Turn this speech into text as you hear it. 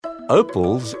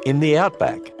Opals in the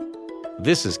Outback.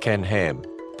 This is Ken Ham,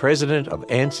 president of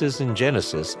Answers in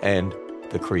Genesis and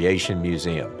the Creation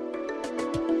Museum.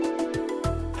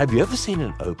 Have you ever seen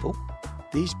an opal?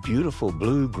 These beautiful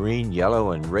blue, green,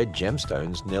 yellow and red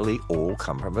gemstones nearly all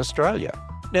come from Australia.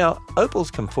 Now, opals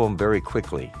can form very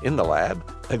quickly. In the lab,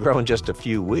 they grow in just a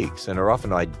few weeks and are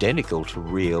often identical to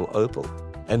real opal.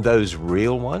 And those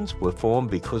real ones were formed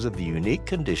because of the unique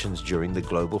conditions during the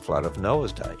global flood of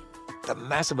Noah's day. The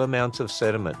massive amounts of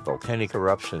sediment, volcanic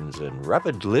eruptions, and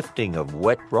rapid lifting of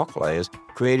wet rock layers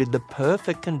created the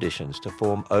perfect conditions to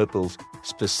form opals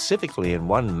specifically in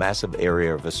one massive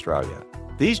area of Australia.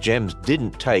 These gems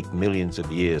didn't take millions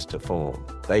of years to form.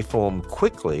 They formed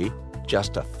quickly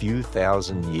just a few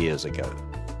thousand years ago.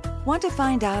 Want to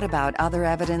find out about other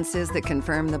evidences that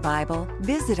confirm the Bible?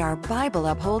 Visit our Bible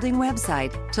upholding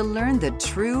website to learn the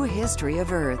true history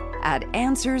of Earth at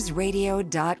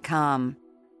AnswersRadio.com.